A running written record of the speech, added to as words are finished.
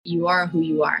you are who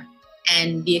you are.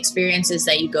 And the experiences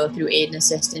that you go through aid and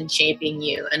assist in shaping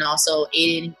you, and also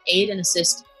aid and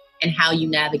assist in how you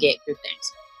navigate through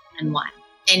things and why.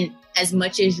 And as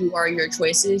much as you are your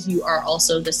choices, you are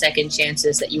also the second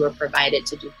chances that you are provided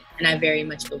to do things. And I very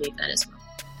much believe that as well.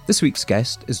 This week's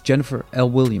guest is Jennifer L.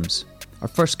 Williams, our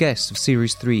first guest of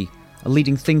Series 3, a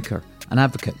leading thinker and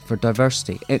advocate for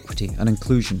diversity, equity and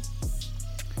inclusion.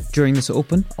 During this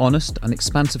open, honest and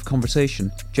expansive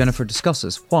conversation, Jennifer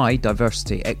discusses why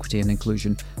diversity, equity and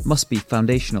inclusion must be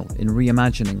foundational in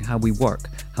reimagining how we work,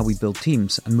 how we build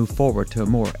teams and move forward to a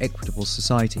more equitable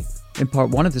society. In part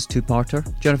one of this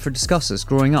two-parter, Jennifer discusses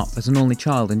growing up as an only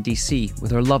child in DC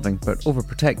with her loving but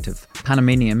overprotective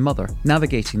Panamanian mother,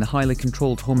 navigating the highly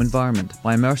controlled home environment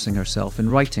by immersing herself in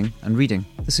writing and reading.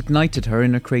 This ignited her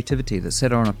inner creativity that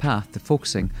set her on a path to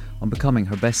focusing on becoming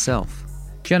her best self.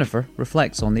 Jennifer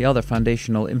reflects on the other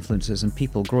foundational influences in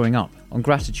people growing up, on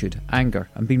gratitude, anger,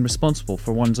 and being responsible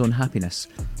for one's own happiness,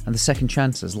 and the second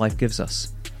chances life gives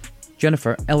us.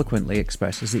 Jennifer eloquently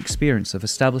expresses the experience of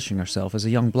establishing herself as a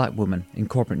young black woman in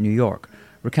corporate New York,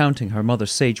 recounting her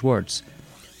mother's sage words: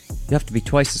 "You have to be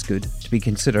twice as good to be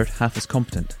considered half as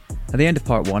competent." At the end of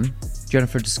part one,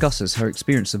 Jennifer discusses her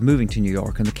experience of moving to New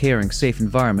York and the caring, safe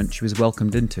environment she was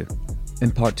welcomed into. In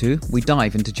part two, we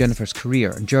dive into Jennifer's career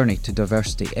and journey to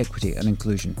diversity, equity and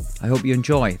inclusion. I hope you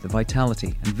enjoy the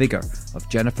vitality and vigour of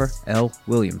Jennifer L.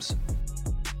 Williams.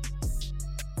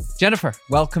 Jennifer,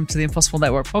 welcome to the Impossible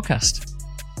Network podcast.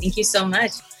 Thank you so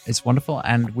much. It's wonderful,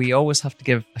 and we always have to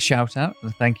give a shout out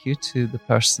and a thank you to the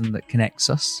person that connects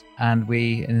us. And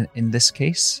in this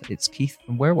case, it's Keith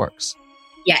from WhereWorks.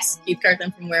 Yes, Keith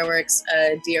Kirkland from WhereWorks,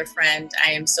 a dear friend.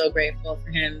 I am so grateful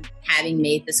for him having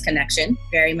made this connection.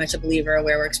 Very much a believer of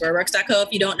WhereWorks. WhereWorks.co.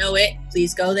 If you don't know it,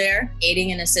 please go there.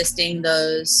 Aiding and assisting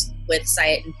those with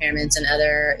sight impairments and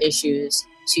other issues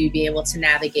to be able to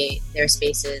navigate their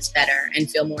spaces better and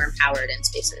feel more empowered in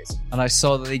spaces. And I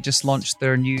saw that they just launched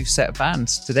their new set of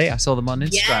bands today. I saw them on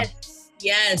Instagram.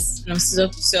 Yes. And I'm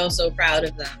so proud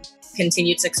of them.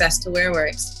 Continued success to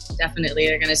WhereWorks. Definitely.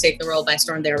 They're going to take the world by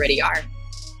storm. They already are.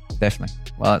 Definitely.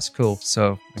 Well, that's cool.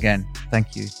 So again,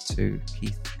 thank you to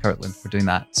Keith Kirkland for doing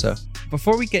that. So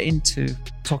before we get into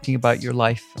talking about your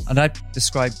life, and I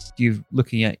described you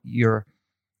looking at your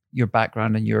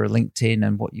background and your LinkedIn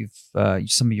and what you've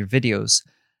some of your videos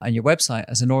and your website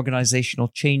as an organizational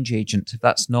change agent. If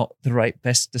that's not the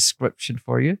best description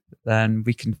for you, then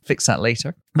we can fix that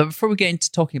later. But before we get into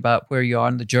talking about where you are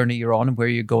and the journey you're on and where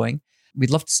you're going,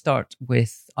 we'd love to start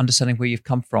with understanding where you've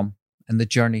come from and the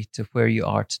journey to where you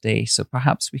are today. So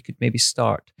perhaps we could maybe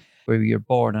start where you were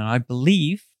born. And I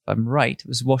believe, if I'm right, it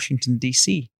was Washington,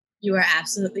 D.C. You are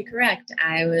absolutely correct.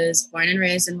 I was born and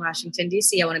raised in Washington,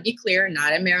 D.C. I want to be clear,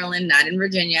 not in Maryland, not in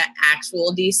Virginia,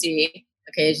 actual D.C.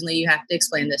 Occasionally you have to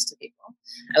explain this to people.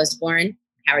 I was born at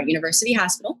Howard University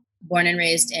Hospital, born and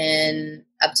raised in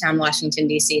Uptown Washington,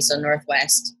 D.C., so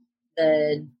Northwest.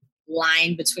 The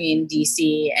line between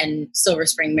DC and Silver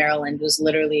Spring, Maryland was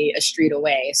literally a street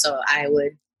away. So I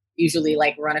would usually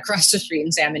run across the street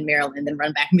and say I'm in Maryland and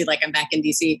run back and be like, I'm back in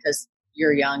DC because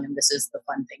you're young and this is the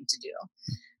fun thing to do.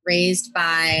 Raised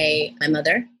by my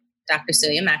mother, Dr.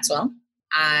 Celia Maxwell.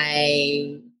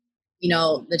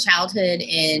 The childhood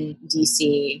in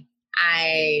DC,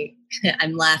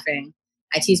 I'm laughing.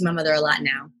 I tease my mother a lot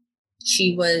now.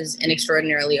 She was an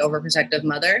extraordinarily overprotective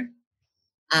mother.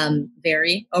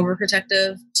 Very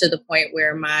overprotective to the point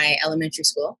where my elementary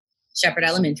school, Shepherd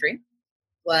Elementary,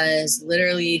 was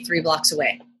literally 3 blocks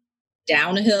away.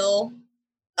 Down a hill,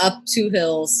 up 2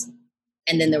 hills,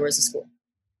 and then there was a school.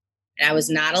 And I was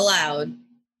not allowed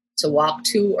to walk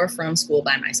to or from school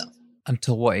by myself.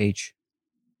 Until what age?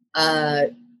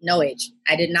 No age.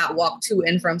 I did not walk to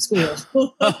and from school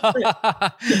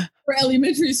for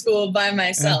elementary school by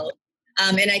myself.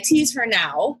 And I tease her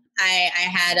now. I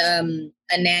had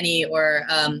a nanny or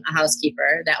a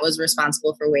housekeeper that was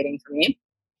responsible for waiting for me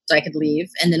so I could leave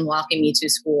and then walking me to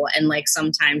school. And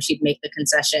sometimes she'd make the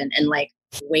concession and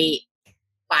wait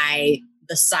by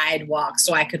the sidewalk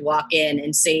so I could walk in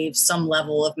and save some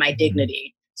level of my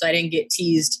dignity. So I didn't get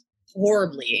teased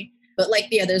horribly. But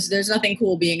there's nothing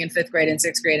cool being in 5th grade and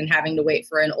 6th grade and having to wait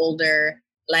for an older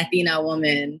Latina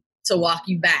woman to walk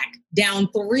you back down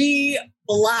 3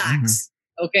 blocks.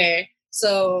 Okay.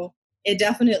 So it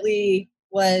definitely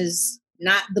was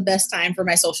not the best time for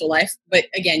my social life. But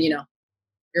again,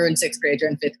 you're in 6th grade, you're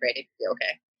in 5th grade, you're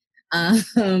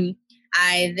okay.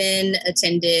 I then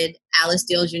attended Alice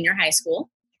Deal Junior High School,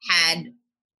 had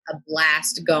a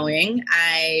blast going.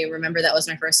 I remember that was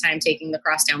my first time taking the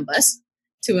Crosstown bus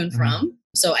to and from.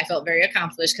 So I felt very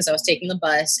accomplished because I was taking the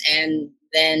bus and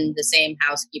then the same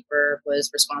housekeeper was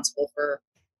responsible for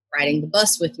riding the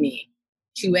bus with me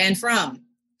to and from.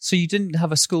 So you didn't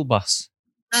have a school bus?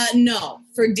 No.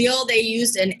 For Deal, they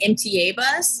used an MTA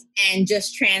bus and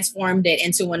just transformed it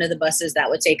into one of the buses that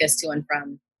would take us to and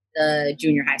from the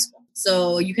junior high school.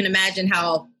 So you can imagine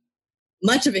how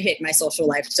much of a hit my social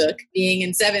life took being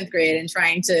in 7th grade and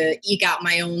trying to eke out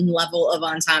my own level of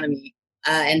autonomy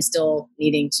and still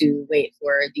needing to wait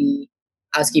for the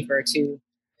housekeeper to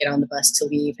get on the bus to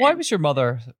leave. Why was your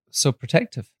mother so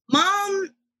protective? Mom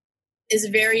is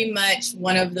very much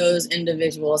one of those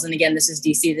individuals. And again, this is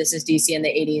DC in the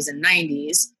 80s and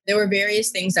 90s. There were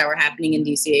various things that were happening in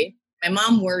DC. My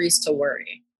mom worries to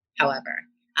worry, however.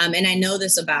 And I know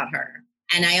this about her.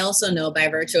 And I also know by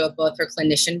virtue of both her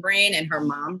clinician brain and her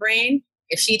mom brain,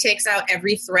 if she takes out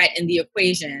every threat in the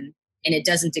equation and it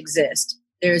doesn't exist,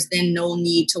 there's then no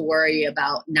need to worry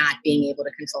about not being able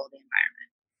to control the environment.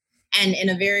 And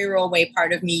in a very real way,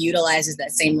 part of me utilizes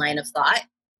that same line of thought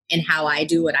in how I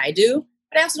do what I do.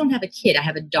 But I also don't have a kid. I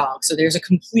have a dog. So there's a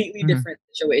completely different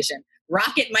situation.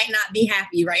 Rocket might not be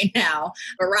happy right now,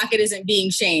 but Rocket isn't being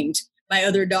shamed by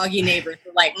other doggy neighbors.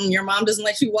 They're like, your mom doesn't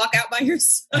let you walk out by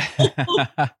yourself.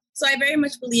 So I very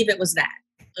much believe it was that.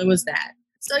 It was that.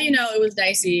 So, it was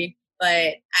dicey,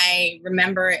 but I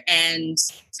remember and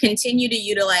continue to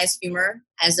utilize humor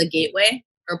as a gateway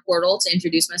or portal to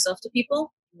introduce myself to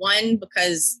people. One,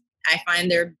 because I find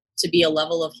there to be a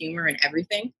level of humor in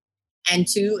everything. And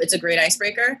 2, it's a great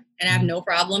icebreaker. And I have no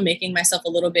problem making myself a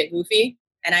little bit goofy.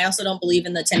 And I also don't believe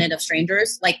in the tenet of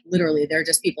strangers. Like literally, they're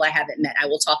just people I haven't met. I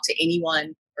will talk to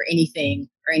anyone or anything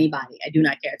or anybody. I do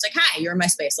not care. It's like, hi, you're in my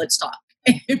space. Let's talk.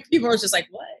 And people are just like,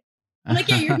 what? I'm like,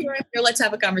 yeah, you're here. Let's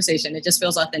have a conversation. It just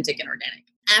feels authentic and organic.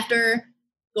 After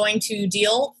going to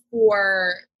Deal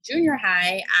for junior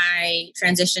high, I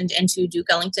transitioned into Duke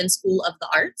Ellington School of the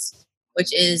Arts,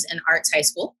 which is an arts high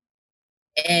school,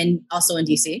 and also in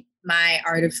DC. My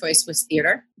art of choice was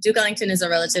theater. Duke Ellington is a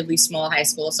relatively small high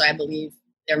school, so I believe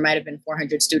there might have been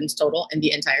 400 students total in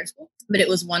the entire school. But it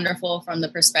was wonderful from the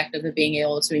perspective of being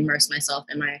able to immerse myself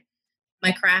in my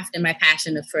craft and my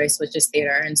passion of choice, which is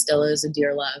theater, and still is a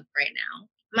dear love right now.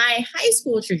 My high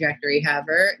school trajectory,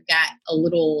 however, got a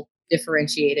little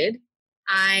differentiated.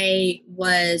 I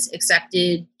was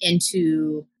accepted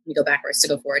into, let me go backwards to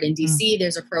go forward. In DC,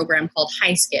 there's a program called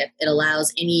High Skip. It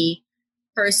allows any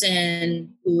person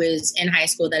who is in high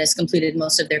school that has completed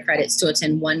most of their credits to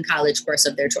attend one college course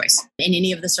of their choice in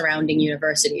any of the surrounding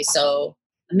universities. So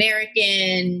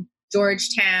American,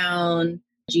 Georgetown,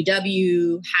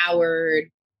 GW, Howard,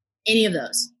 any of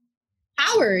those.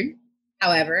 Howard,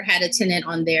 however, had a tenet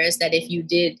on theirs that if you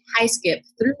did High Skip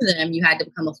through them, you had to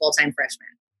become a full-time freshman.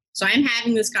 So I'm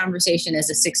having this conversation as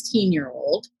a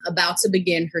 16-year-old about to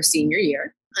begin her senior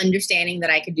year, understanding that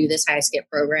I could do this High Skip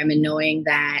program and knowing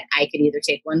that I could either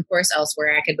take one course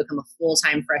elsewhere, I could become a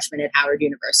full-time freshman at Howard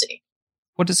University.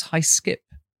 What is High Skip?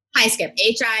 High Skip,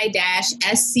 HI-SCIP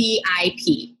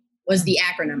was the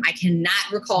acronym. I cannot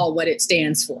recall what it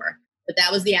stands for, but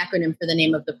that was the acronym for the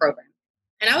name of the program.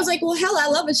 And I was like, well, hell, I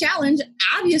love a challenge.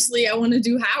 Obviously, I want to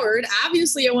do Howard.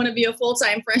 Obviously, I want to be a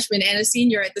full-time freshman and a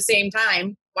senior at the same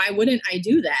time. Why wouldn't I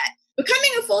do that?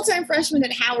 Becoming a full-time freshman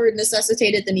at Howard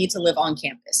necessitated the need to live on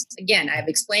campus. Again, I've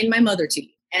explained my mother to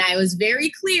you. And I was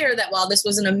very clear that while this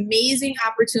was an amazing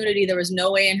opportunity, there was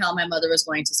no way in hell my mother was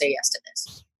going to say yes to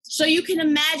this. So you can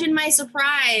imagine my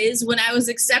surprise when I was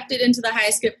accepted into the High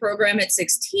Skip program at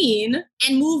 16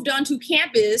 and moved onto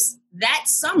campus that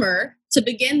summer to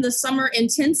begin the summer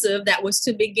intensive that was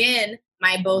to begin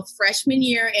my both freshman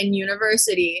year in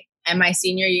university and my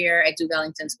senior year at Duke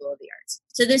Ellington School of the Arts.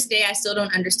 To this day, I still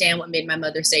don't understand what made my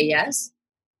mother say yes.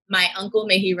 My uncle,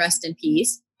 may he rest in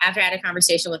peace, after I had a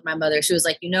conversation with my mother, she was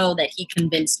like, that he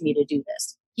convinced me to do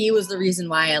this. He was the reason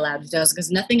why I allowed you to do this, because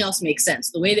nothing else makes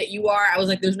sense. The way that you are, I was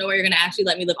like, there's no way you're going to actually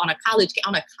let me live on a college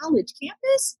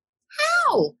campus?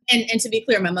 How? And to be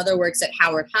clear, my mother works at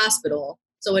Howard Hospital,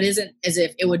 so it isn't as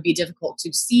if it would be difficult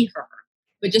to see her.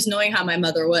 But just knowing how my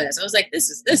mother was, I was like, this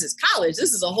is college.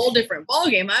 This is a whole different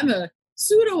ballgame. I'm a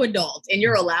pseudo adult, and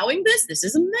you're allowing this? This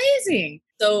is amazing.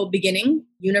 So beginning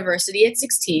university at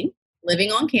 16,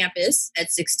 living on campus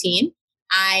at 16,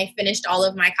 I finished all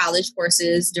of my college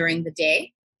courses during the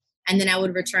day. And then I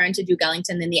would return to Duke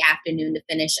Ellington in the afternoon to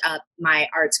finish up my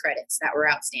arts credits that were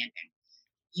outstanding.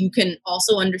 You can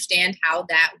also understand how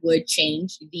that would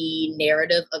change the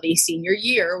narrative of a senior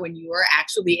year when you are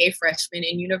actually a freshman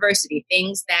in university.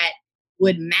 Things that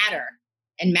would matter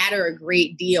and matter a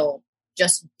great deal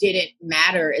just didn't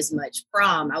matter as much.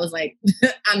 Prom, I was like,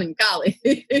 I'm in college.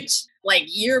 Like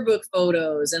yearbook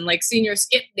photos and like senior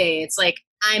skip day. It's like,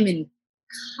 I'm in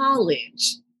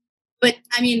college. But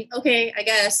I mean, okay, I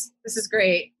guess this is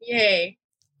great. Yay.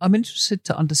 I'm interested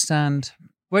to understand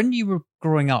when you were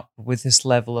growing up with this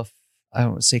level of, I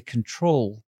don't want to say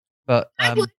control, but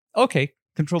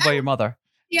controlled by your mother.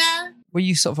 Yeah. Were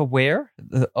you sort of aware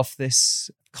of this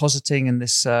cosseting and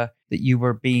this, that you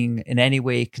were being in any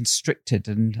way constricted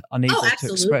and unable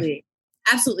to express?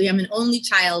 Absolutely. I'm an only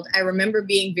child. I remember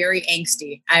being very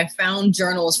angsty. I found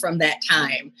journals from that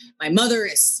time. My mother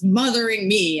is smothering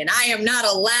me and I am not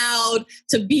allowed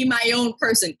to be my own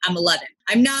person. I'm 11.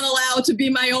 I'm not allowed to be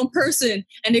my own person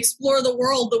and explore the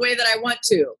world the way that I want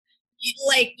to.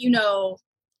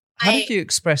 How did you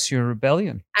express your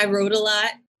rebellion? I wrote a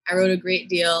lot. I wrote a great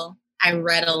deal. I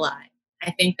read a lot.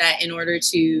 I think that in order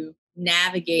to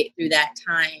navigate through that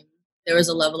time, there was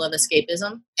a level of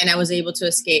escapism, and I was able to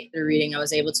escape through reading. I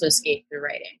was able to escape through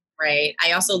writing, right?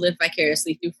 I also lived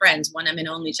vicariously through friends. One, I'm an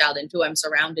only child, and two, I'm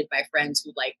surrounded by friends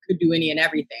who could do any and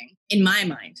everything in my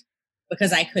mind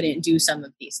because I couldn't do some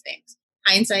of these things.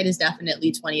 Hindsight is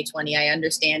definitely 2020. I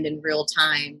understand in real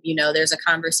time. There's a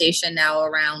conversation now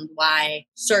around why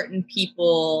certain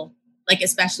people,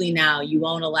 especially now, you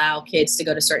won't allow kids to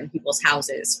go to certain people's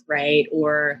houses, right?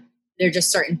 Or there are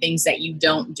just certain things that you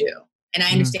don't do. And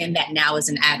I understand that now as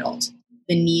an adult,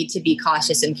 the need to be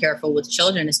cautious and careful with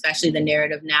children, especially the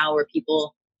narrative now where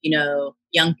people,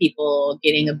 young people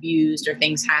getting abused or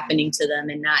things happening to them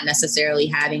and not necessarily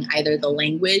having either the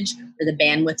language or the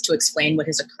bandwidth to explain what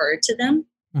has occurred to them,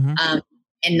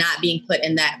 and not being put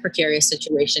in that precarious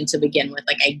situation to begin with.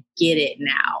 I get it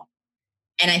now.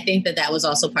 And I think that was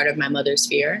also part of my mother's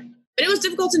fear. But it was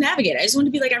difficult to navigate. I just wanted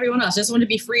to be like everyone else. I just wanted to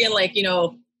be free and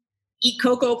eat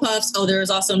Cocoa Puffs. Oh, there was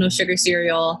also no sugar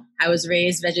cereal. I was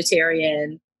raised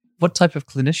vegetarian. What type of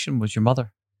clinician was your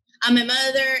mother? My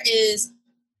mother is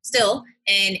still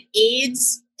an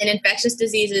AIDS and infectious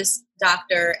diseases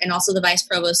doctor and also the vice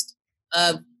provost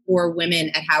for women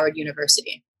at Howard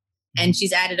University. And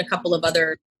she's added a couple of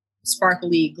other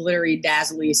sparkly, glittery,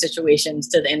 dazzly situations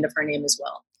to the end of her name as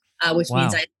well. Which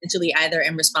means I essentially either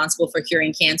am responsible for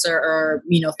curing cancer or,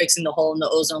 fixing the hole in the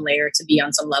ozone layer to be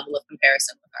on some level of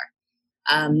comparison with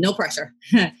her. No pressure,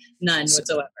 none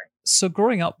whatsoever. So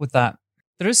growing up with that,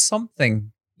 there is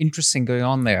something interesting going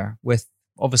on there with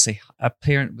obviously a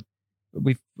parent.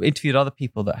 We've interviewed other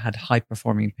people that had high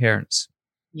performing parents.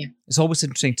 Yeah. It's always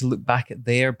interesting to look back at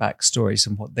their backstories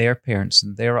and what their parents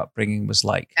and their upbringing was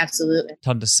like. Absolutely. To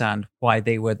understand why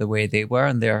they were the way they were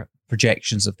and their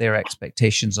projections of their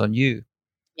expectations on you.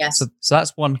 Yes. So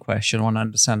that's one question. I want to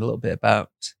understand a little bit about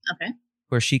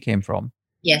where she came from.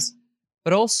 Yes.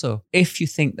 But also, if you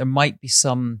think there might be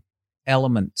some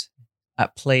element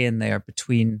at play in there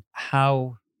between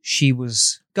how she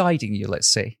was guiding you,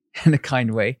 let's say, in a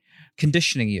kind way,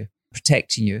 conditioning you,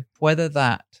 protecting you, whether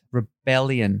that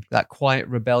rebellion, that quiet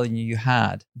rebellion you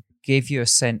had, gave you a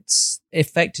sense,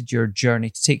 affected your journey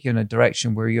to take you in a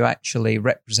direction where you actually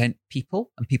represent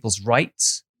people and people's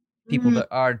rights, people that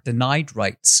are denied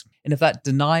rights. And if that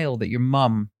denial that your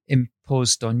mum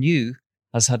imposed on you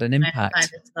has had an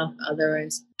impact.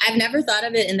 Otherwise, I've never thought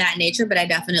of it in that nature, but I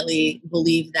definitely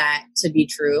believe that to be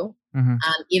true.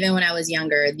 Even when I was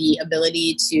younger, the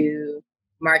ability to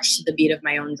march to the beat of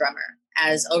my own drummer.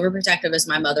 As overprotective as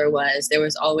my mother was, there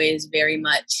was always very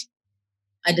much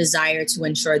a desire to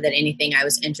ensure that anything I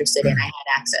was interested in, I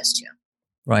had access to.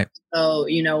 Right. So,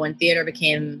 when theater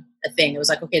became a thing, it was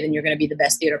like, okay, then you're going to be the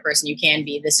best theater person you can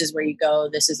be. This is where you go.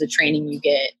 This is the training you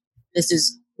get. This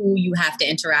is who you have to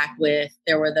interact with.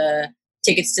 There were the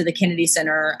tickets to the Kennedy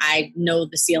Center. I know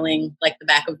the ceiling like the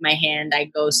back of my hand. I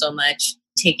go so much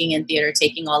taking in theater,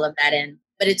 taking all of that in.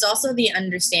 But it's also the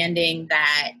understanding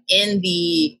that in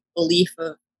the belief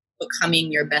of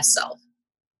becoming your best self,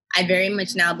 I very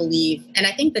much now believe, and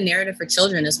I think the narrative for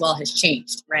children as well has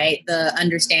changed, right? The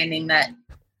understanding that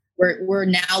we're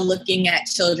now looking at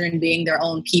children being their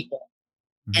own people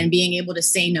and being able to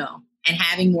say no and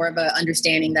having more of an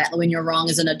understanding that when you're wrong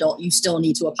as an adult, you still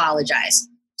need to apologize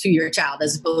to your child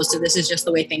as opposed to this is just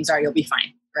the way things are, you'll be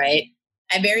fine, right?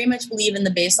 I very much believe in the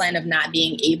baseline of not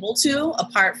being able to,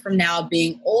 apart from now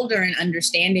being older and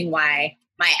understanding why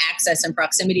my access and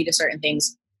proximity to certain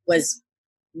things was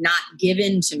not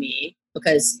given to me,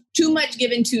 because too much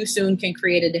given too soon can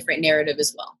create a different narrative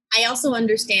as well. I also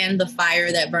understand the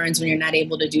fire that burns when you're not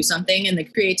able to do something and the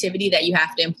creativity that you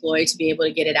have to employ to be able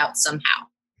to get it out somehow,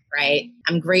 right?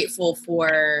 I'm grateful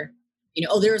for,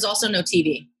 there was also no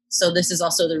TV. So this is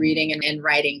also the reading and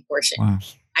writing portion. Wow.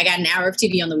 I got an hour of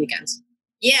TV on the weekends.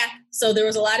 Yeah. So there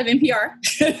was a lot of NPR.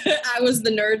 I was the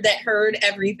nerd that heard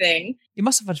everything. You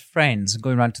must have had friends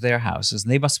going around to their houses,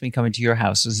 and they must have been coming to your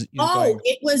houses.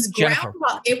 It was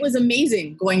groundhog. It was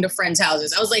amazing going to friends'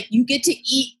 houses. I was like, you get to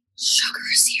eat sugar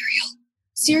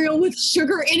cereal with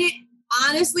sugar in it,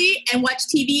 honestly, and watch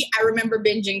TV. I remember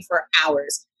binging for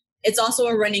hours. It's also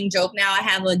a running joke now. I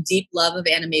have a deep love of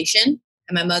animation.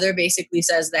 And my mother basically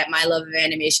says that my love of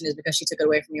animation is because she took it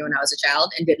away from me when I was a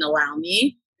child and didn't allow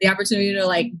me the opportunity to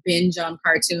like binge on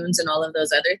cartoons and all of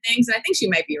those other things. And I think she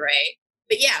might be right.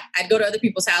 But yeah, I'd go to other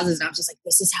people's houses and I'm just like,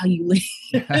 this is how you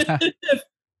live.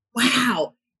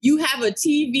 Wow. You have a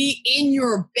TV in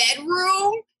your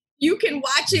bedroom. You can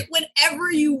watch it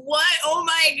whenever you want. Oh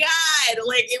my God.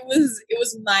 Like it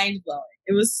was mind blowing.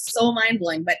 It was so mind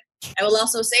blowing. But I will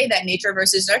also say that nature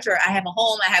versus nurture. I have a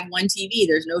home. I have one TV.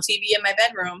 There's no TV in my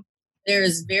bedroom.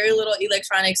 There's very little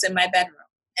electronics in my bedroom.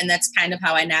 And that's kind of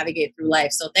how I navigate through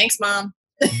life. So thanks, Mom.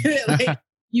 Like,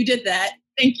 you did that.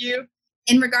 Thank you.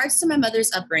 In regards to my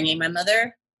mother's upbringing, my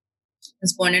mother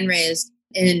was born and raised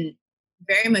in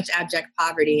very much abject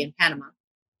poverty in Panama,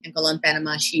 in Colon,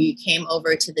 Panama. She came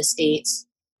over to the States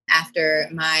after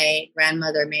my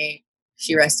grandmother, may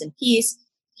she rest in peace,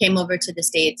 came over to the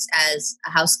States as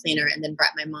a house cleaner and then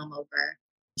brought my mom over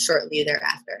shortly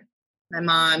thereafter. My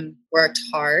mom worked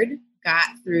hard, got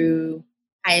through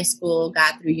high school,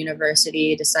 got through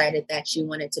university, decided that she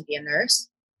wanted to be a nurse,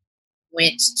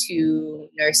 went to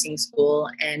nursing school,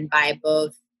 and by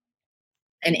both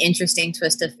an interesting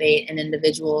twist of fate and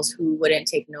individuals who wouldn't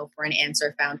take no for an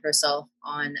answer, found herself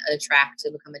on a track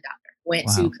to become a doctor. Went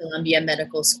to Columbia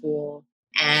Medical School,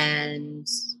 and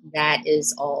that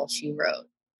is all she wrote.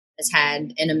 Has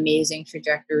had an amazing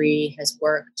trajectory, has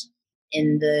worked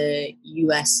in the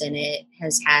U.S. Senate,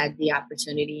 has had the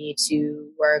opportunity to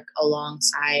work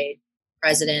alongside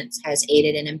presidents, has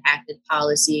aided and impacted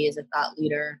policy as a thought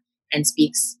leader, and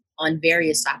speaks on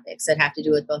various topics that have to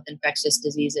do with both infectious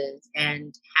diseases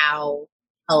and how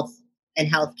health and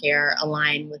healthcare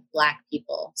align with Black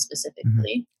people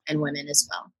specifically, and women as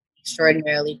well.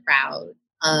 Extraordinarily proud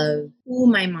of who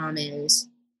my mom is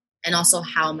and also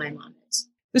how my mom is.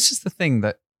 This is the thing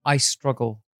that I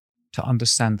struggle to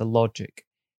understand the logic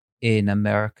in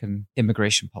American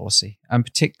immigration policy, and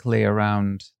particularly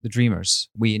around the Dreamers.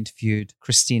 We interviewed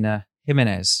Christina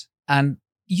Jimenez, and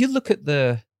you look at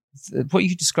what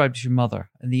you described as your mother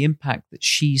and the impact that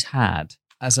she's had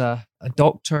as a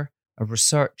doctor, a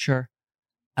researcher,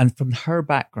 and from her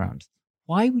background.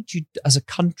 Why would you, as a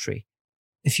country,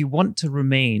 if you want to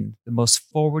remain the most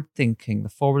forward-thinking, the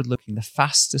forward-looking, the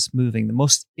fastest-moving, the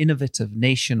most innovative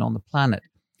nation on the planet,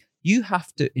 you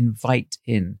have to invite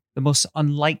in the most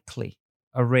unlikely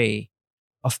array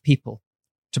of people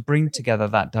to bring together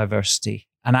that diversity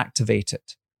and activate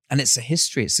it. And it's the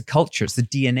history, it's the culture, it's the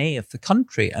DNA of the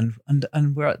country. And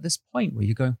we're at this point where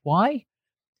you're going, why?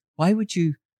 Why would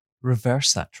you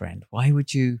reverse that trend? Why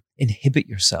would you inhibit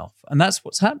yourself? And that's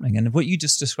what's happening. And what you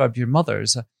just described your mother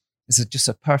is just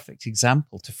a perfect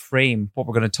example to frame what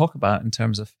we're going to talk about in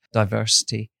terms of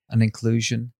diversity and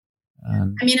inclusion.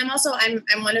 I mean,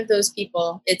 I'm one of those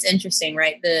people. It's interesting,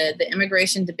 right? The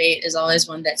immigration debate is always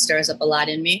one that stirs up a lot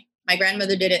in me. My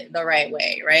grandmother did it the right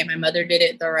way, right? My mother did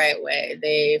it the right way.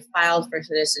 They filed for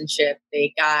citizenship.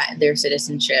 They got their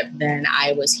citizenship. Then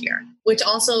I was here, which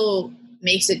also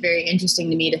makes it very interesting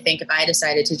to me to think if I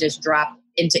decided to just drop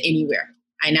into anywhere,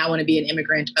 I now want to be an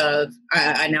immigrant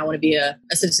I now want to be a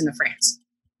citizen of France.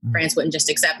 France wouldn't just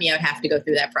accept me. I would have to go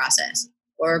through that process,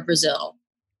 or Brazil,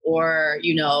 or,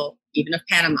 even of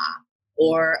Panama,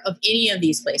 or of any of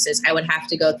these places. I would have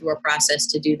to go through a process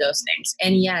to do those things.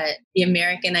 And yet the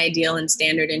American ideal and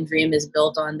standard and dream is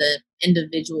built on the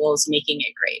individuals making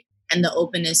it great and the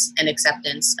openness and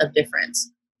acceptance of difference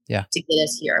to get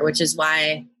us here, which is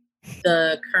why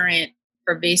the current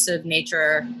pervasive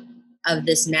nature of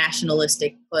this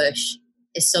nationalistic push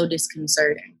is so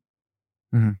disconcerting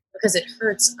because it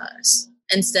hurts us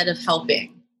instead of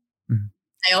helping.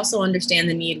 I also understand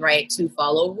the need, right, to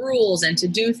follow rules and to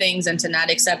do things and to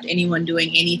not accept anyone doing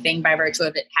anything by virtue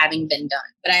of it having been done.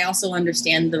 But I also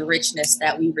understand the richness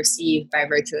that we receive by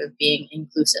virtue of being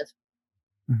inclusive.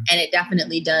 And it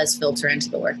definitely does filter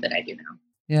into the work that I do now.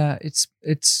 Yeah, it's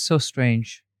so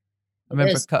strange. I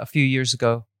remember a few years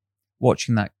ago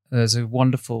watching that. There's a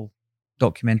wonderful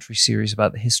documentary series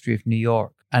about the history of New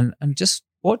York. And just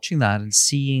watching that and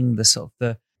seeing the sort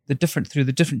of through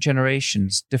the different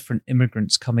generations, different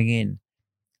immigrants coming in,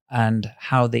 and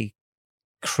how they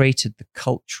created the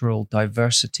cultural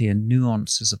diversity and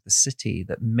nuances of the city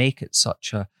that make it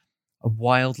such a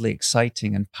wildly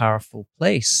exciting and powerful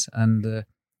place, and the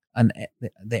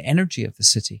energy of the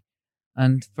city.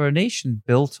 And for a nation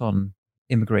built on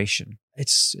immigration,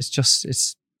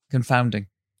 it's confounding.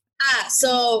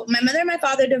 So my mother and my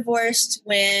father divorced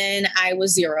when I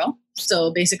was 0.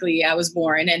 So basically I was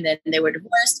born and then they were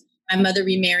divorced. My mother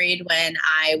remarried when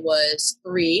I was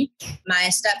 3. My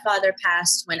stepfather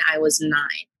passed when I was 9.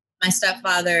 My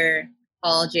stepfather,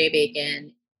 Paul J.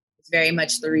 Bacon, is very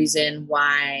much the reason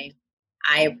why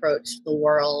I approach the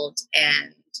world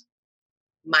and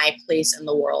my place in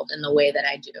the world in the way that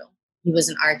I do. He was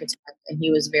an architect and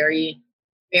he was very,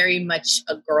 very much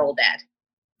a girl dad.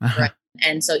 Right?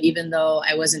 And so even though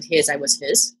I wasn't his, I was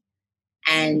his.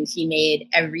 And he made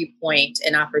every point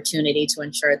an opportunity to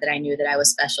ensure that I knew that I was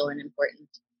special and important.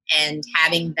 And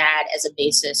having that as a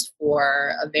basis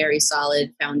for a very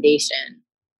solid foundation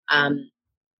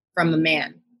from a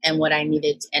man and what I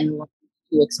needed and what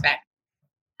to expect,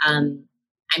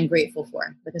 I'm grateful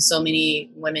for, because so many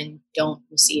women don't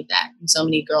receive that. And so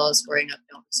many girls growing up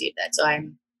don't receive that. So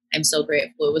I'm so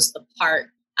grateful. It was the part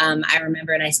I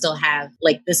remember, and I still have,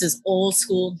 like, this is old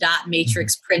school dot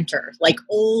matrix printer, like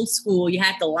old school. You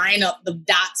had to line up the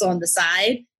dots on the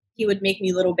side. He would make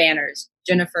me little banners.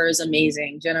 Jennifer is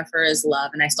amazing. Jennifer is love.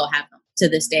 And I still have them to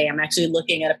this day. I'm actually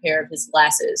looking at a pair of his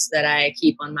glasses that I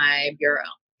keep on my bureau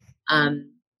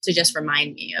to just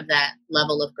remind me of that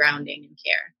level of grounding and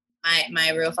care. My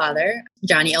real father,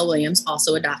 Johnny L. Williams,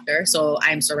 also a doctor. So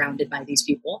I'm surrounded by these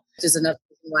people, which is another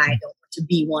reason why I don't want to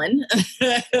be one.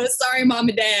 Sorry, mom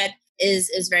and dad,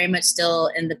 is very much still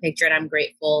in the picture. And I'm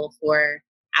grateful for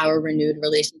our renewed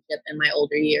relationship in my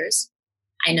older years.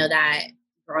 I know that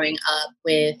growing up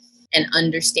with an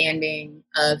understanding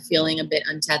of feeling a bit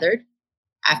untethered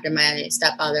after my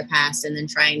stepfather passed, and then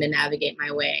trying to navigate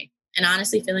my way, and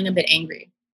honestly feeling a bit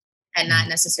angry and not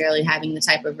necessarily having the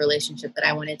type of relationship that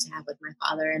I wanted to have with my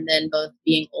father. And then both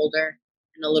being older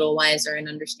and a little wiser and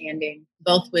understanding,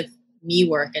 both with me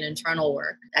work and internal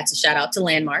work. That's a shout out to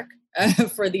Landmark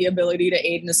for the ability to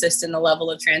aid and assist in the level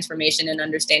of transformation and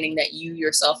understanding that you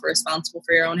yourself are responsible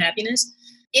for your own happiness.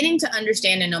 Getting to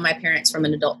understand and know my parents from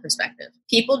an adult perspective.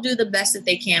 People do the best that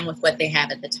they can with what they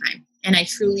have at the time. And I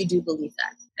truly do believe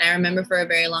that. And I remember for a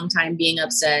very long time being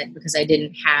upset because I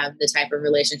didn't have the type of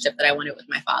relationship that I wanted with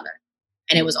my father.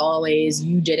 And it was always,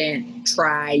 you didn't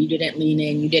try, you didn't lean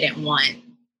in, you didn't want.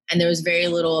 And there was very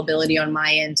little ability on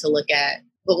my end to look at,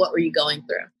 but what were you going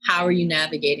through? How are you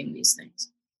navigating these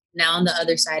things? Now on the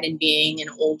other side, and being an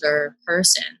older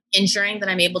person, ensuring that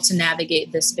I'm able to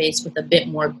navigate this space with a bit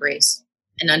more grace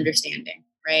and understanding,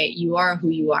 right? You are who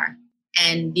you are.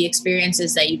 And the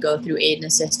experiences that you go through aid and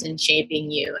assist in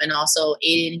shaping you, and also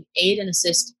aid and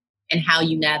assist in how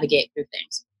you navigate through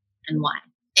things and why.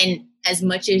 And as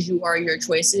much as you are your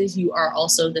choices, you are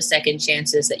also the second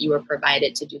chances that you are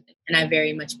provided to do things. And I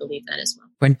very much believe that as well.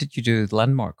 When did you do the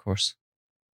Landmark course?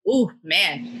 Oh,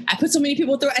 man. I put so many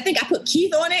people through. I think I put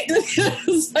Keith on it.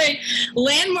 It's like,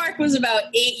 Landmark was about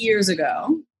 8 years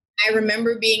ago. I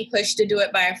remember being pushed to do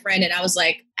it by a friend. And I was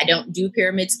like, I don't do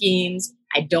pyramid schemes.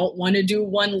 I don't want to do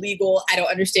one legal. I don't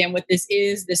understand what this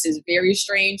is. This is very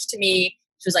strange to me.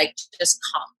 She was like, just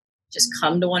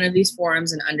come to one of these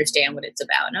forums and understand what it's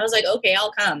about. And I was like, okay,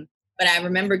 I'll come. But I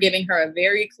remember giving her a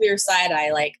very clear side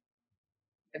eye, like,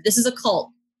 if this is a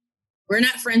cult, we're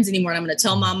not friends anymore. And I'm going to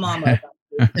tell my mama about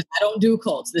this, because I don't do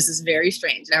cults. This is very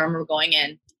strange. And I remember going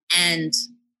in and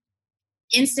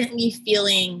instantly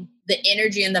feeling the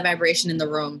energy and the vibration in the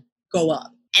room go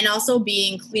up. And also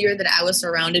being clear that I was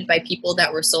surrounded by people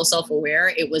that were so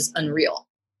self-aware, it was unreal.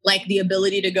 Like the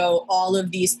ability to go, all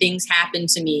of these things happened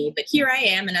to me, but here I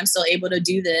am, and I'm still able to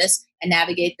do this and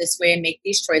navigate this way and make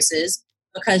these choices,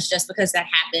 because just because that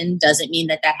happened doesn't mean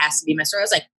that that has to be my story. I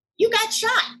was like, you got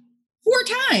shot 4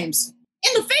 times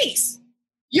in the face.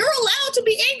 You're allowed to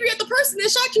be angry at the person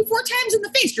that shot you 4 times in the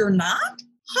face. You're not?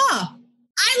 Huh.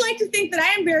 I like to think that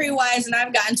I am very wise, and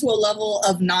I've gotten to a level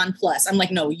of non-plus. I'm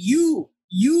like, no, you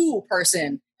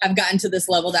person have gotten to this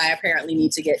level that I apparently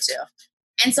need to get to.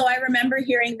 And so I remember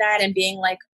hearing that and being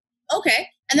like, okay.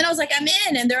 And then I was like, I'm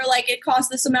in. And they're like, it costs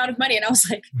this amount of money. And I was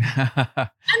like,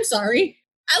 I'm sorry.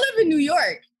 I live in New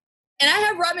York and I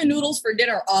have ramen noodles for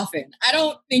dinner often. I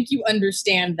don't think you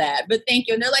understand that, but thank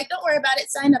you. And they're like, don't worry about it.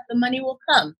 Sign up. The money will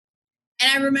come.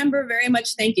 And I remember very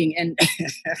much thinking, and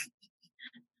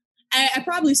I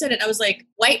probably said it. I was like,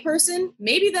 white person,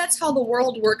 maybe that's how the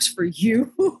world works for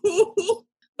you.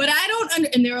 But I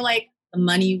don't and they were like, the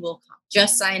money will come.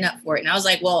 Just sign up for it. And I was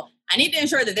like, well, I need to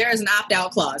ensure that there is an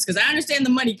opt-out clause, because I understand the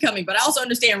money coming, but I also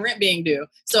understand rent being due.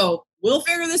 So we'll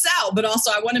figure this out. But also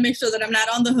I want to make sure that I'm not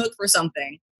on the hook for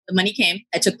something. The money came.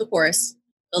 I took the course.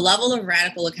 The level of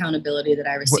radical accountability that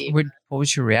I received. What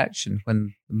was your reaction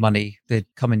when the money did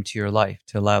come into your life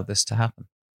to allow this to happen?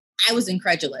 I was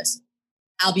incredulous.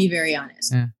 I'll be very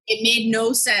honest. Yeah. It made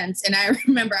no sense. And I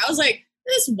remember I was like,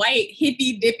 this white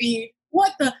hippy dippy,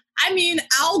 what the? I mean,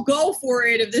 I'll go for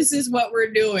it if this is what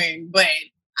we're doing, but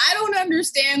I don't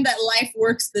understand that life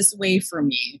works this way for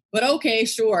me, but okay,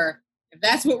 sure. If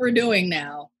that's what we're doing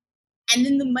now. And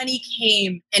then the money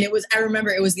came and I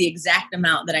remember it was the exact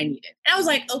amount that I needed. And I was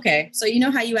like, okay, so you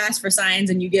know how you ask for signs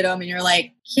and you get them and you're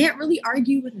like, can't really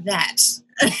argue with that.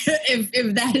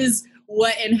 if that is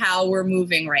what and how we're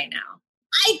moving right now.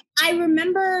 I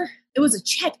remember it was a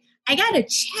check. I got a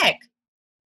check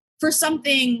for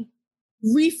something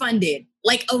refunded,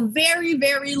 like a very,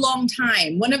 very long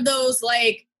time. One of those,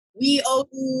 like, we owe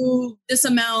you this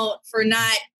amount for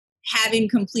not having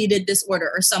completed this order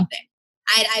or something.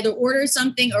 I'd either ordered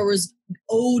something or was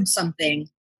owed something.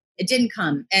 It didn't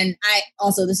come. And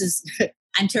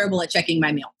I'm terrible at checking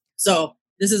my mail. So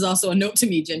this is also a note to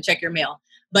me, Jen, check your mail.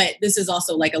 But this is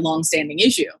also like a long-standing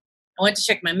issue. I went to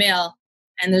check my mail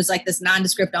and there's like this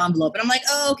nondescript envelope. And I'm like,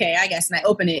 oh, okay, I guess. And I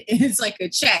open it and it's like a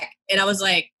check. And I was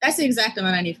like, that's the exact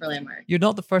amount I need for Landmark. You're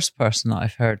not the first person that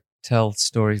I've heard tell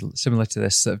stories similar to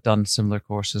this that have done similar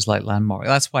courses like Landmark.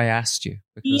 That's why I asked you.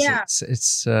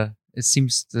 Because there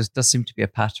does seem to be a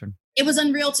pattern. It was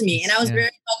unreal to me. And I was very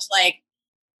much like,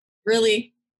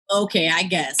 really? Okay, I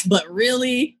guess. But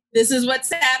really? This is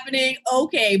what's happening?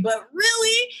 Okay, but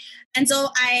really? And so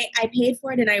I paid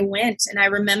for it and I went. And I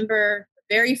remember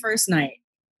the very first night,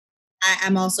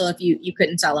 I'm also, if you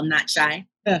couldn't tell, I'm not shy.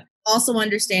 Also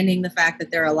understanding the fact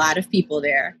that there are a lot of people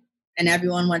there and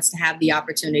everyone wants to have the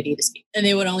opportunity to speak. And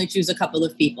they would only choose a couple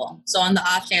of people. So on the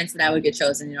off chance that I would get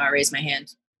chosen, I raised my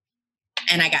hand.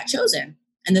 And I got chosen.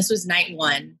 And this was night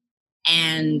one.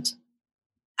 And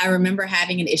I remember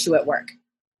having an issue at work.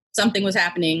 Something was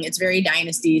happening. It's very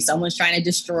dynasty. Someone's trying to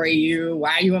destroy you.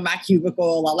 Why are you in my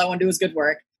cubicle? All I want to do is good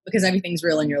work. Because everything's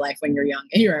real in your life when you're young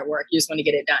and you're at work. You just want to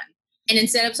get it done. And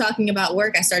instead of talking about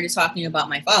work, I started talking about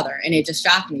my father. And it just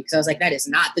shocked me because I was like, that is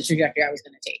not the trajectory I was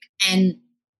going to take. And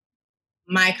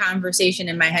my conversation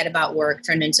in my head about work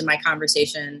turned into my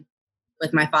conversation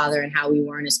with my father and how we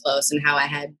weren't as close and how I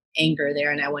had anger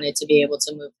there and I wanted to be able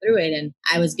to move through it. And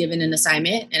I was given an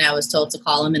assignment and I was told to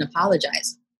call him and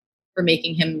apologize for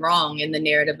making him wrong in the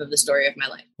narrative of the story of my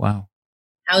life. Wow.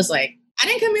 I was like, I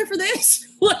didn't come here for this.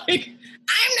 Like,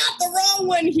 I'm not the wrong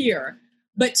one here.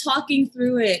 But talking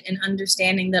through it and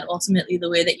understanding that ultimately the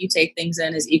way that you take things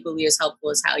in is equally as helpful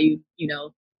as how you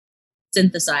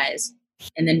synthesize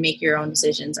and then make your own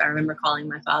decisions. I remember calling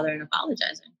my father and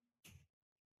apologizing.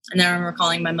 And then I remember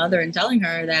calling my mother and telling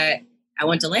her that I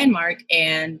went to Landmark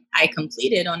and I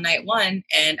completed on night one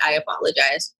and I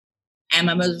apologized. And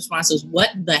my mother's response was, what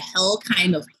the hell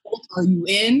kind of cult are you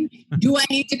in? Do I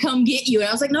need to come get you? And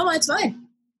I was like, no, it's fine.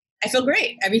 I feel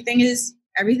great. Everything is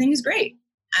great.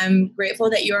 I'm grateful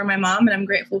that you are my mom and I'm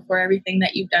grateful for everything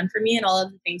that you've done for me and all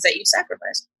of the things that you've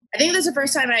sacrificed. I think that's the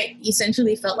first time I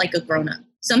essentially felt like a grown-up.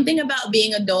 Something about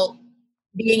being an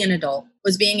adult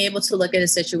was being able to look at a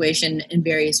situation in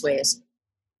various ways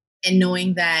and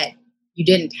knowing that you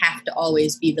didn't have to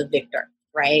always be the victor,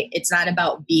 right? It's not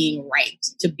about being right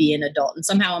to be an adult. And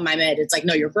somehow in my head, it's like,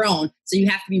 no, you're grown, so you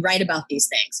have to be right about these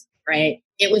things, right?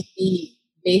 It was the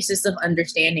basis of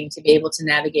understanding to be able to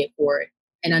navigate forward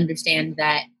and understand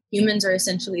that humans are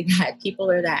essentially that. People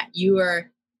are that. You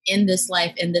are in this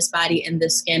life, in this body, in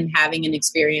this skin, having an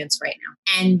experience right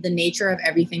now. And the nature of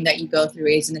everything that you go through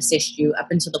aids and assists you up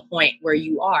until the point where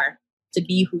you are to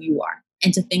be who you are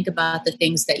and to think about the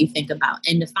things that you think about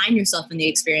and to find yourself in the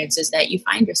experiences that you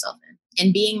find yourself in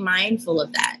and being mindful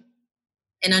of that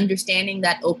and understanding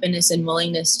that openness and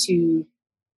willingness to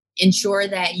ensure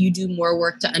that you do more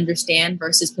work to understand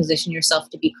versus position yourself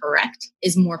to be correct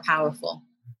is more powerful.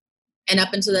 And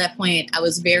up until that point, I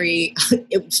was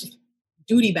it was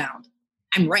duty bound.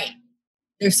 I'm right.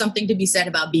 There's something to be said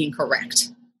about being correct,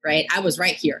 right? I was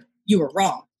right here. You were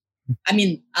wrong. I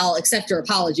mean, I'll accept your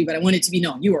apology, but I want it to be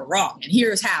known you were wrong. And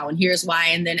here's how, and here's why.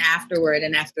 And then afterward,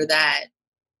 and after that,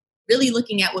 really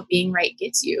looking at what being right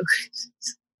gets you.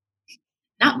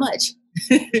 Not much,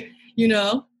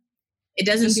 it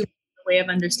doesn't do the way of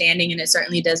understanding. And it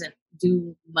certainly doesn't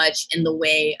do much in the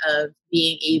way of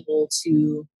being able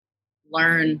to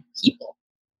learn people.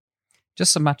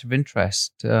 Just a matter of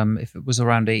interest, if it was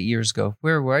around 8 years ago,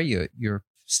 where were you at your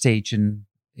stage in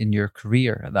your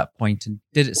career at that point? And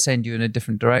did it send you in a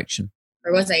different direction?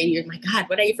 Or was I 8 years? My God,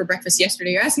 what did I eat for breakfast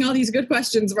yesterday? You're asking all these good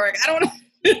questions, Mark. I don't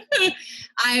know.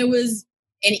 I was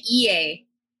an EA.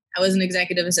 I was an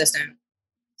executive assistant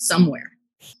somewhere.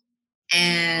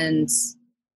 And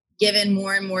given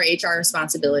more and more HR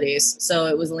responsibilities. So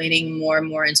it was leaning more and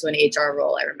more into an HR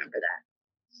role. I remember that.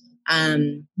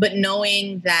 But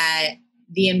knowing that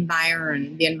the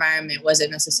environment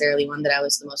wasn't necessarily one that I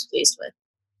was the most pleased with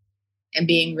and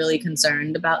being really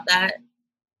concerned about that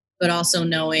but also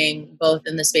knowing both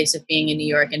in the space of being in New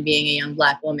York and being a young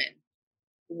Black woman,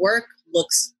 work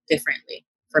looks differently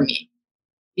for me.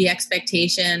 The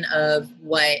expectation of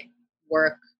what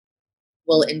work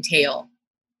will entail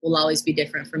will always be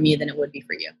different for me than it would be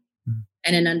for you. Mm-hmm.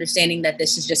 And an understanding that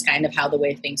this is just kind of how the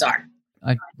way things are.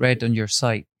 I read on your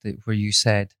site where you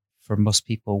said for most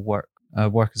people, work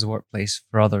is a workplace.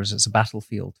 For others, it's a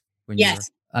battlefield.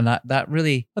 Yes. And that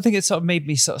really, I think it sort of made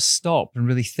me sort of stop and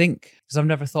really think, because I've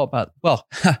never thought about, well,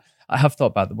 I have thought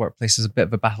about the workplace as a bit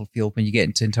of a battlefield when you get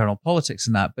into internal politics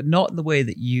and that, but not in the way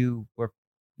that you were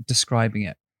describing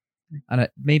it. And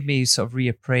it made me sort of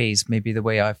reappraise maybe the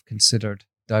way I've considered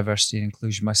diversity and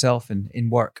inclusion myself in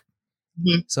work.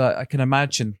 Mm-hmm. So I can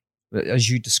imagine, as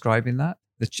you describing that,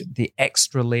 the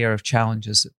extra layer of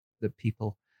challenges that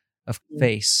people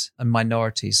face, and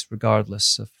minorities,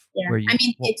 regardless of where you...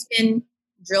 It's been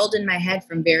drilled in my head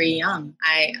from very young.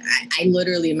 I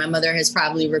literally, my mother has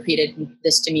probably repeated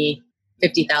this to me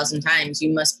 50,000 times.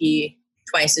 You must be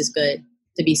twice as good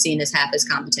to be seen as half as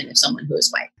competent as someone who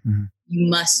is white. Mm-hmm. You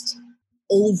must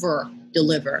over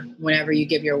deliver whenever you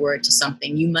give your word to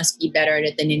something. You must be better at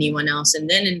it than anyone else. And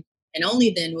then, and only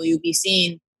then will you be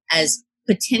seen as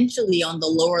potentially on the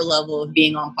lower level of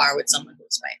being on par with someone who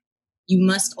is white. You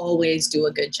must always do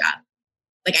a good job.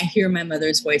 Like, I hear my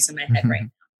mother's voice in my head right now.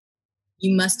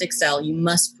 You must excel. You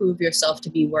must prove yourself to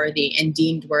be worthy and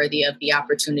deemed worthy of the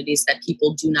opportunities that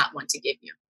people do not want to give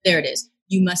you. There it is.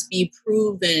 You must be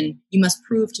proven. You must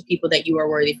prove to people that you are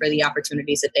worthy for the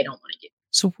opportunities that they don't want to give you.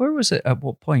 So where was it at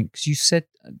what point? Because you said,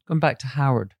 going back to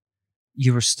Howard,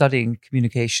 you were studying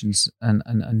communications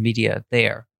and media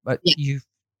there. But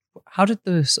how did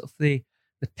the sort of the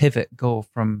pivot go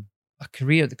from a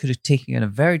career that could have taken you in a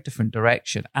very different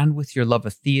direction, and with your love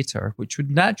of theatre, which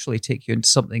would naturally take you into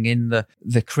something in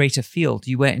the creative field,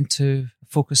 you went into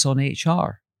focus on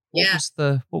HR?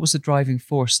 What was the driving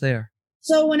force there?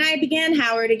 So when I began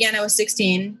Howard, again, I was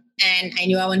 16 and I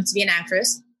knew I wanted to be an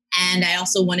actress, and I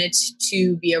also wanted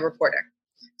to be a reporter.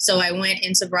 So I went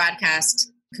into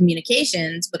broadcast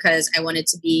communications because I wanted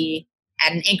to be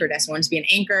at an anchor desk. I wanted to be an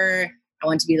anchor. I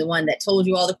wanted to be the one that told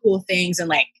you all the cool things and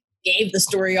like gave the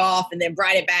story off and then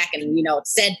brought it back and,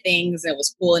 said things, and it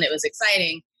was cool and it was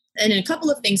exciting. And then a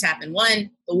couple of things happened. One,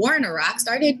 the war in Iraq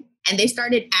started, and they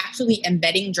started actually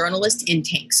embedding journalists in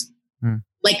tanks.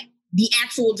 Like the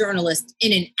actual journalist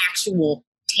in an actual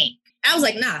tank. I was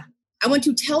like, nah, I want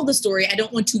to tell the story. I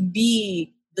don't want to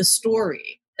be the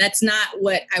story. That's not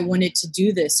what I wanted to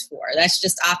do this for. That's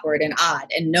just awkward and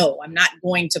odd. And no, I'm not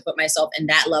going to put myself in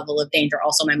that level of danger.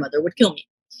 Also, my mother would kill me.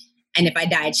 And if I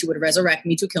died, she would resurrect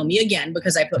me to kill me again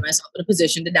because I put myself in a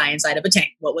position to die inside of a tank.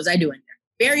 What was I doing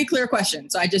there? Very clear question.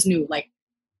 So I just knew, like,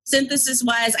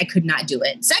 synthesis-wise, I could not do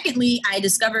it. Secondly, I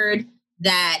discovered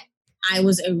that I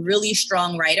was a really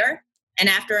strong writer. And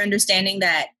after understanding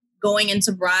that going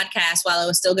into broadcast, while I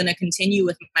was still going to continue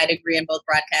with my degree in both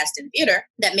broadcast and theater,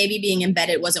 that maybe being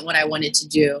embedded wasn't what I wanted to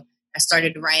do. I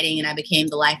started writing and I became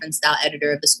the life and style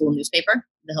editor of the school newspaper,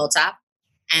 The Hilltop.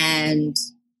 And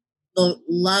the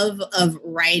love of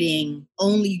writing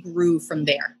only grew from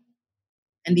there.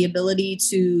 And the ability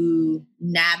to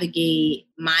navigate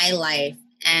my life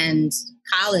and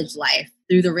college life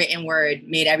through the written word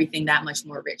made everything that much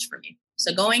more rich for me.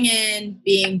 So going in,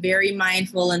 being very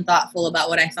mindful and thoughtful about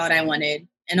what I thought I wanted,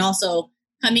 and also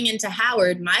coming into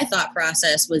Howard, my thought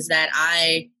process was that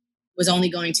I was only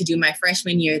going to do my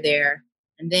freshman year there.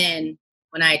 And then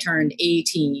when I turned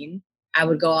 18, I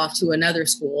would go off to another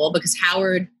school, because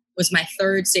Howard was my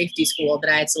third safety school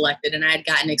that I had selected, and I had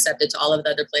gotten accepted to all of the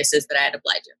other places that I had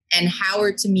applied to. And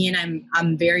Howard, to me, and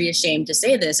I'm very ashamed to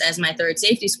say this, as my third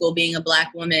safety school, being a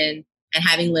Black woman and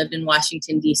having lived in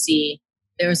Washington, D.C.,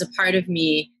 there was a part of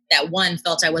me that, one,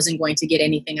 felt I wasn't going to get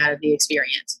anything out of the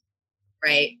experience,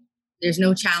 right? There's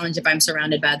no challenge if I'm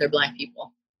surrounded by other Black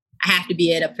people. I have to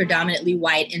be at a predominantly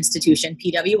white institution,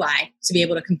 PWI, to be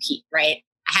able to compete, right?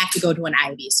 I have to go to an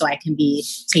Ivy so I can be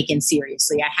taken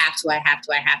seriously. I have to.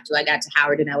 I got to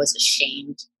Howard and I was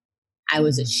ashamed. I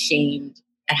was ashamed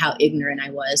at how ignorant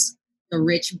I was. The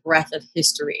rich breadth of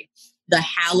history, the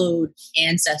hallowed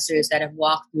ancestors that have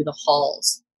walked through the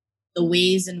halls, the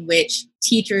ways in which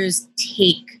teachers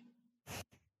take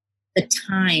the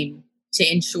time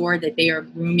to ensure that they are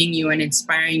grooming you and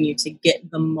inspiring you to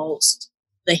get the most,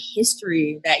 the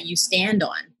history that you stand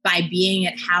on. By being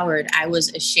at Howard, I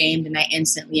was ashamed, and I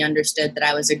instantly understood that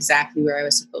I was exactly where I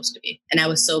was supposed to be. And I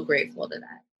was so grateful to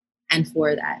that and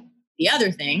for that. The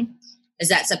other thing is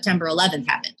that September 11th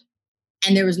happened.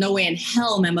 And there was no way in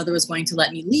hell my mother was going to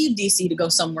let me leave DC to go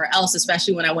somewhere else,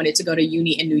 especially when I wanted to go to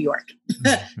uni in New York.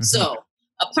 So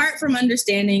apart from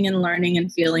understanding and learning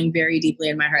and feeling very deeply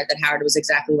in my heart that Howard was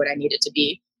exactly what I needed to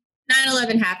be,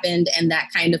 9/11 happened, and that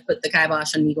kind of put the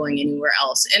kibosh on me going anywhere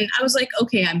else. And I was like,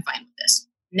 okay, I'm fine with this.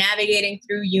 Navigating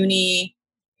through uni,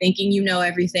 thinking you know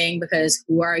everything, because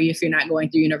who are you if you're not going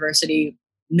through university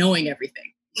knowing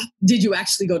everything? Did you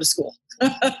actually go to school?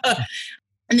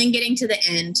 And then getting to the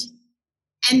end,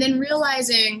 and then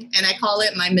realizing, and I call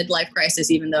it my midlife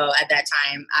crisis, even though at that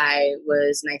time I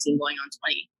was 19 going on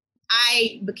 20.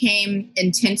 I became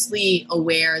intensely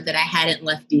aware that I hadn't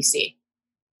left DC,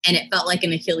 and it felt like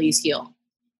an Achilles heel.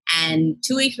 And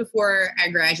 2 weeks before I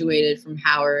graduated from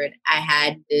Howard,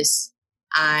 I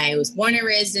was born and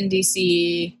raised in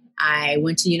DC. I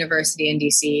went to university in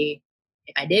DC.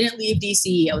 If I didn't leave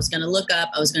DC, I was going to look up,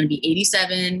 I was going to be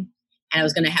 87, and I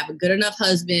was going to have a good enough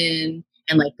husband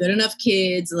and like good enough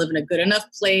kids and live in a good enough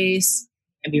place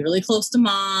and be really close to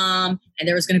mom. And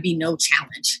there was going to be no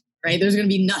challenge, right? There's going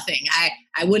to be nothing.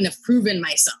 I wouldn't have proven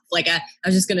myself. Like I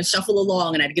was just going to shuffle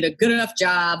along, and I'd get a good enough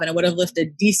job, and I would have lived a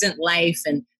decent life,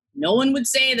 and no one would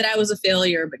say that I was a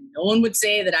failure, but no one would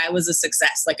say that I was a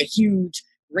success, like a huge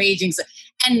raging.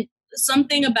 And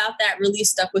something about that really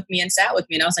stuck with me and sat with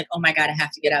me. And I was like, oh my God, I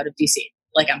have to get out of DC.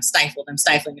 Like I'm stifled. I'm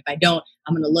stifling. If I don't,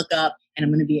 I'm going to look up and I'm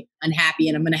going to be unhappy.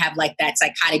 And I'm going to have like that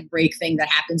psychotic break thing that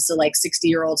happens to like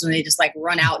 60-year-olds when they just like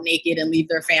run out naked and leave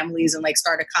their families and like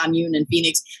start a commune in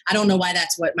Phoenix. I don't know why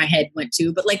that's what my head went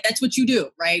to, but like, that's what you do,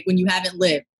 right? When you haven't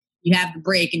lived, you have the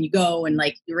break and you go and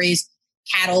like you raise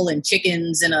cattle and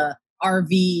chickens in a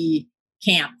RV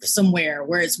camp somewhere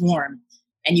where it's warm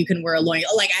and you can wear a loin.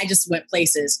 Like I just went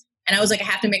places, and I was like, I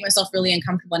have to make myself really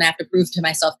uncomfortable, and I have to prove to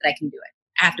myself that I can do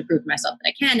it. I have to prove to myself that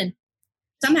I can. And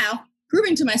somehow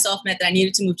proving to myself meant that I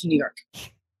needed to move to New York.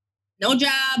 No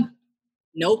job,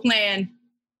 no plan,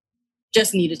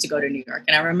 just needed to go to New York.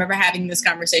 And I remember having this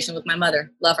conversation with my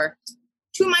mother, love her.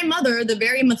 To my mother, the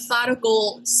very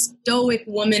methodical, stoic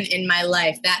woman in my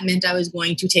life, that meant I was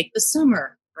going to take the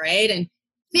summer, right? And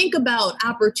think about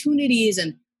opportunities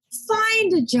and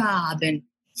find a job and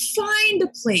find a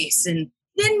place and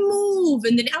then move.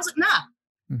 And then I was like, nah,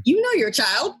 you know your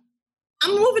child.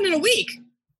 I'm moving in a week.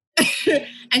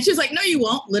 And she was like, no, you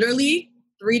won't. Literally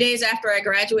 3 days after I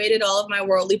graduated, all of my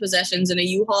worldly possessions in a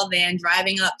U-Haul van,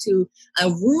 driving up to a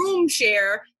room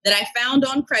share that I found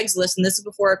on Craigslist. And this is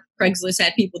before Craigslist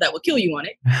had people that would kill you on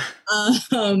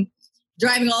it.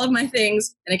 Driving all of my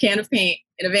things and a can of paint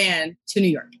in a van to New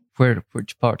York.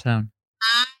 Which part of town?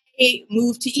 I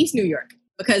moved to East New York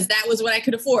because that was what I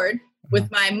could afford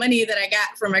with my money that I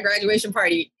got from my graduation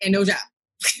party and no job.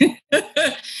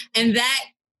 And that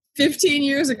 15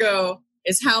 years ago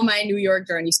is how my New York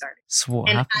journey started. So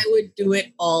and I would do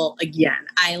it all again.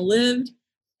 I lived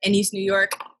in East New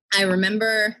York. I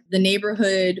remember the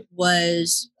neighborhood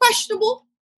was questionable.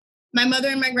 My mother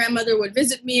and my grandmother would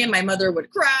visit me, and my mother would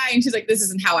cry. And she's like, this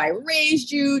isn't how I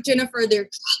raised you, Jennifer. There are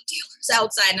drug dealers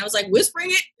outside. And I was like,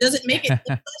 whispering it doesn't make it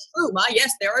true, Ma.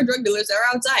 Yes, there are drug dealers. They're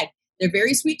outside. They're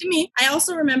very sweet to me. I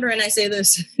also remember, and I say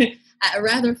this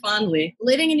rather fondly,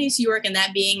 living in East New York and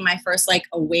that being my first like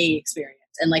away experience.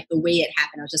 And like the way it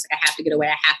happened, I was just like, I have to get away.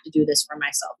 I have to do this for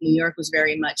myself. New York was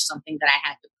very much something that I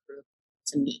had to prove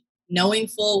to me. Knowing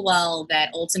full well that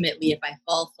ultimately, if I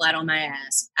fall flat on my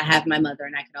ass, I have my mother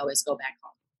and I could always go back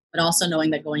home. But also knowing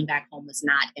that going back home was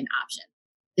not an option.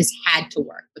 This had to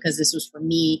work because this was for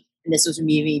me. And this was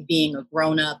me being a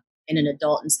grown up and an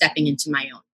adult and stepping into my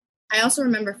own. I also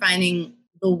remember finding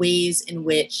the ways in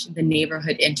which the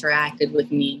neighborhood interacted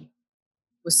with me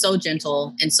was so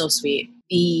gentle and so sweet.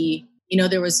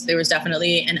 There was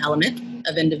definitely an element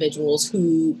of individuals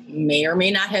who may or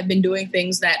may not have been doing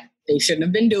things that they shouldn't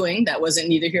have been doing. That wasn't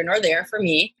neither here nor there for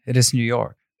me. It is New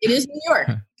York. It is New York.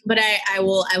 But I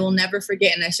will never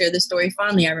forget, and I share this story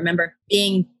fondly. I remember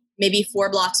being maybe 4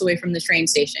 blocks away from the train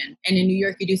station. And in New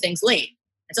York, you do things late.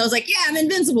 And so I was like, yeah, I'm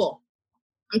invincible.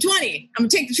 I'm 20. I'm going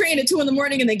to take the train at 2 a.m.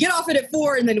 and then get off it at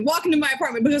 4 and then walk into my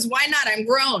apartment because why not? I'm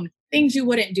grown. Things you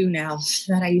wouldn't do now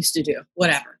that I used to do.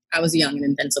 Whatever. I was young and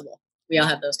invincible. We all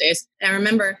have those days. And I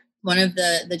remember one of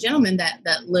the gentlemen that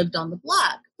lived on the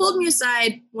block pulled me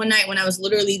aside one night when I was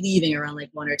literally leaving around like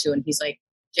 1 or 2. And he's like,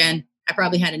 Jen, I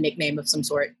probably had a nickname of some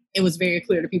sort. It was very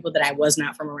clear to people that I was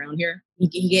not from around here.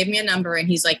 He gave me a number and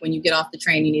he's like, when you get off the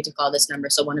train, you need to call this number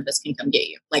so one of us can come get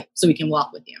you, like so we can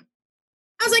walk with you.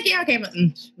 I was like, yeah, okay, but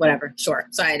whatever, sure.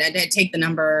 So I did take the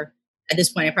number. At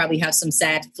this point, I probably have some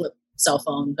sad flip cell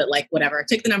phone, but like whatever.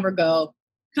 Take the number, go,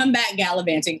 come back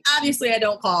gallivanting. Obviously, I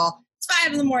don't call. It's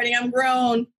 5 a.m. I'm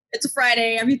grown. It's a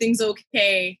Friday. Everything's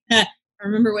okay. I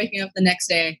remember waking up the next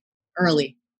day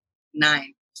early,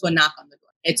 9, to a knock on the door.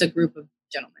 It's a group of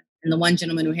gentlemen. And the one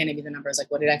gentleman who handed me the number is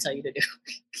like, what did I tell you to do?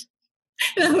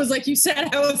 And I was like, you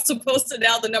said I was supposed to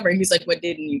dial the number. And he's like, what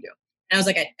didn't you do? And I was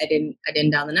like, I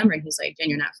didn't dial the number. And he's like, Jen,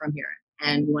 you're not from here.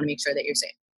 And we want to make sure that you're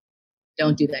safe.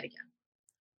 Don't do that again.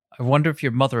 I wonder if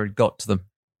your mother had got to them.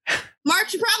 Mark,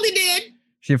 she probably did.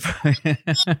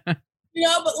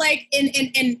 But like,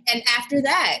 and after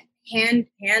that,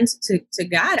 hands to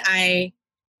God, I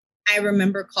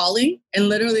remember calling, and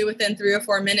literally within 3 or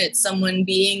 4 minutes, someone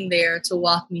being there to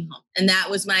walk me home. And that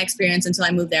was my experience until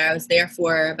I moved there. I was there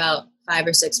for about 5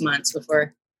 or 6 months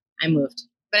before I moved.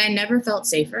 But I never felt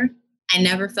safer. I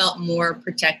never felt more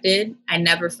protected. I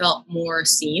never felt more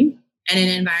seen in an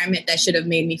environment that should have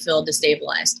made me feel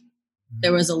destabilized.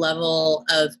 There was a level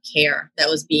of care that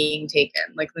was being taken.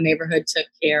 Like the neighborhood took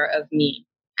care of me.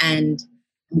 And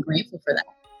I'm grateful for that.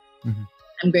 Mm-hmm.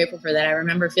 I'm grateful for that. I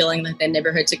remember feeling like the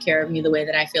neighborhood took care of me the way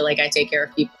that I feel like I take care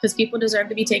of people, because people deserve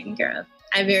to be taken care of.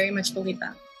 I very much believe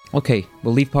that. Okay,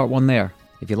 we'll leave part 1 there.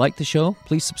 If you like the show,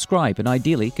 please subscribe and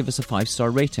ideally give us a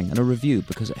 5-star rating and a review,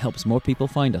 because it helps more people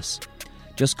find us.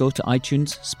 Just go to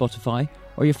iTunes, Spotify,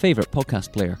 or your favourite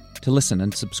podcast player to listen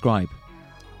and subscribe.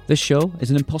 This show is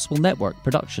an Impossible Network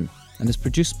production and is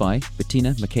produced by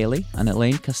Bettina McKaylee and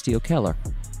Elaine Castillo-Keller.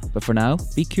 But for now,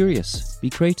 be curious, be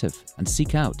creative, and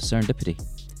seek out serendipity.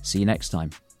 See you next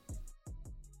time.